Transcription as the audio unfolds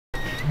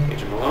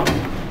Agent Malone.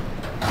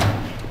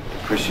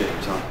 Appreciate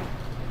it, Tom.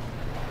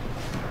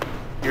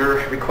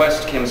 Your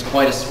request came as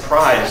quite a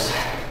surprise.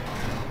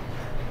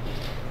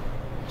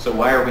 So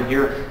why are we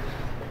here?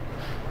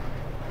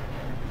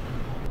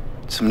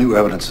 Some new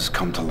evidence has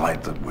come to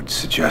light that would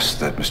suggest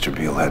that Mr.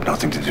 Beale had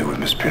nothing to do with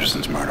Miss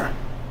Peterson's murder.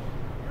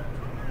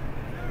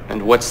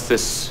 And what's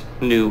this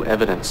new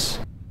evidence?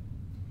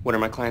 What are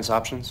my client's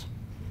options?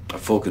 A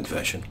full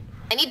confession.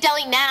 I need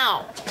deli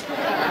now.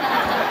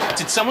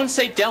 Did someone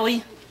say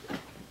deli?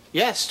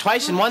 Yes,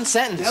 twice in one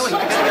sentence.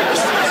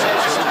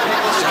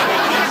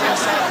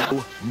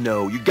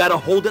 No, you gotta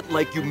hold it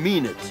like you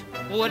mean it.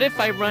 What if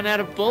I run out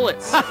of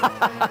bullets?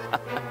 What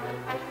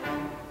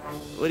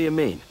do you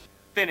mean?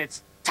 Then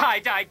it's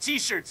tie-dye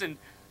t-shirts and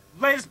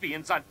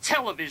lesbians on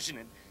television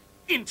and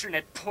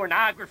internet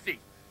pornography.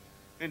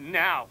 And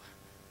now,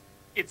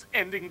 it's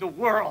ending the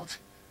world.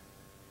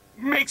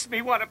 Makes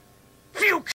me want to puke.